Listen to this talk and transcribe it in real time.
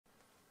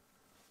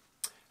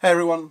Hey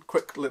everyone,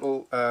 quick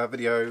little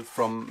video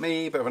from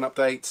me, bit of an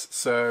update.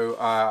 So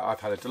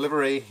I've had a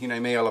delivery. You know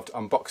me, I love to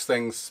unbox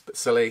things, a bit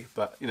silly,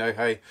 but you know,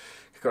 hey,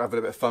 you've got to have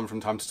a bit of fun from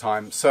time to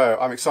time. So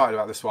I'm excited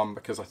about this one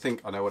because I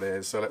think I know what it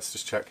is. So let's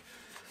just check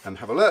and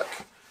have a look.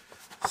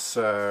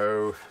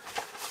 So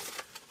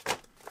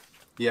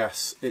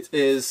yes, it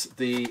is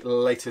the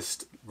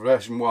latest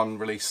version 1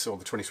 release, or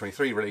the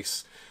 2023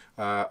 release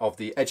of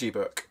the EDGY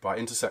book by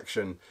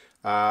Intersection,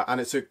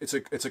 and it's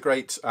a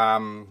great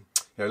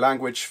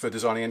language for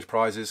designing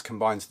enterprises.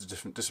 Combines the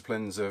different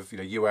disciplines of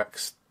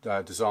UX,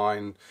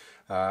 design,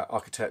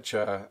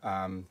 architecture,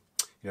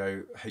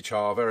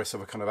 HR, various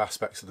other kind of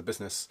aspects of the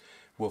business.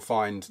 We'll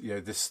find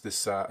this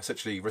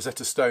essentially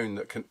Rosetta Stone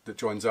that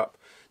joins up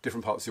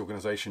different parts of the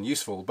organisation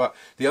useful. But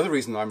the other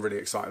reason I'm really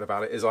excited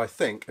about it is I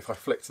think if I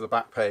flick to the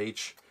back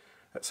page,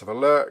 let's have a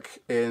look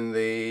in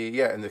the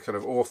kind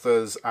of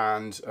authors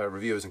and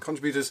reviewers and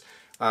contributors.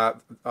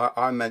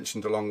 I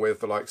mentioned along with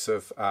the likes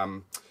of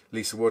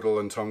Lisa Woodall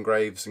and Tom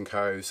Graves and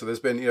co. So there's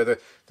been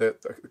the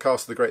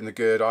cast of the great and the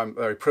good. I'm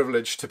very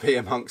privileged to be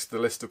amongst the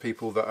list of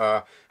people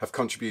that have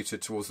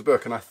contributed towards the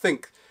book, and I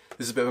think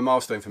this is a bit of a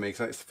milestone for me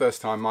because it's the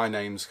first time my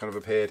name's kind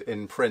of appeared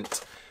in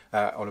print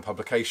on a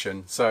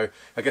publication. So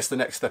I guess the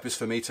next step is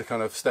for me to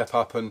kind of step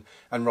up and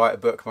write a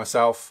book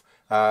myself.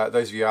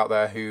 Those of you out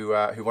there who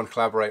want to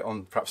collaborate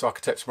on perhaps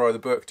architect tomorrow the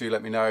book, do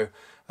let me know.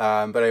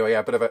 But anyway,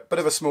 yeah, bit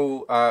of a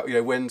small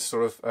win to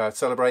sort of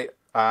celebrate.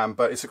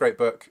 But it's a great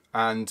book,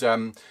 and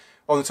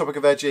on the topic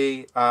of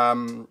EDGY,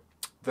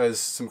 there's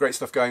some great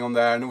stuff going on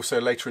there, and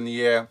also later in the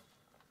year,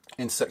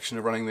 Intersection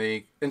are running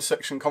the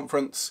Intersection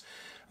conference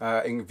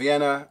in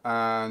Vienna,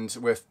 and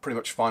we're pretty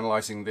much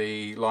finalising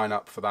the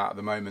lineup for that at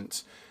the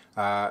moment.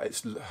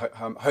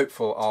 I'm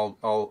hopeful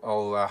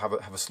I'll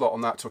have a slot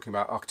on that, talking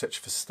about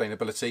architecture for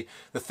sustainability.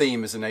 The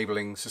theme is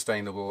enabling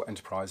sustainable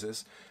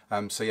enterprises.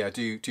 So yeah,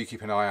 do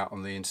keep an eye out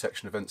on the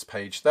Intersection events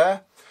page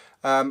there.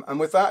 And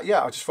with that,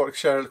 yeah, I just thought I'd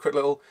share a quick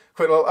little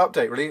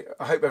update. Really,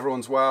 I hope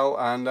everyone's well,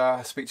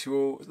 and speak to you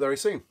all very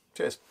soon.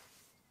 Cheers.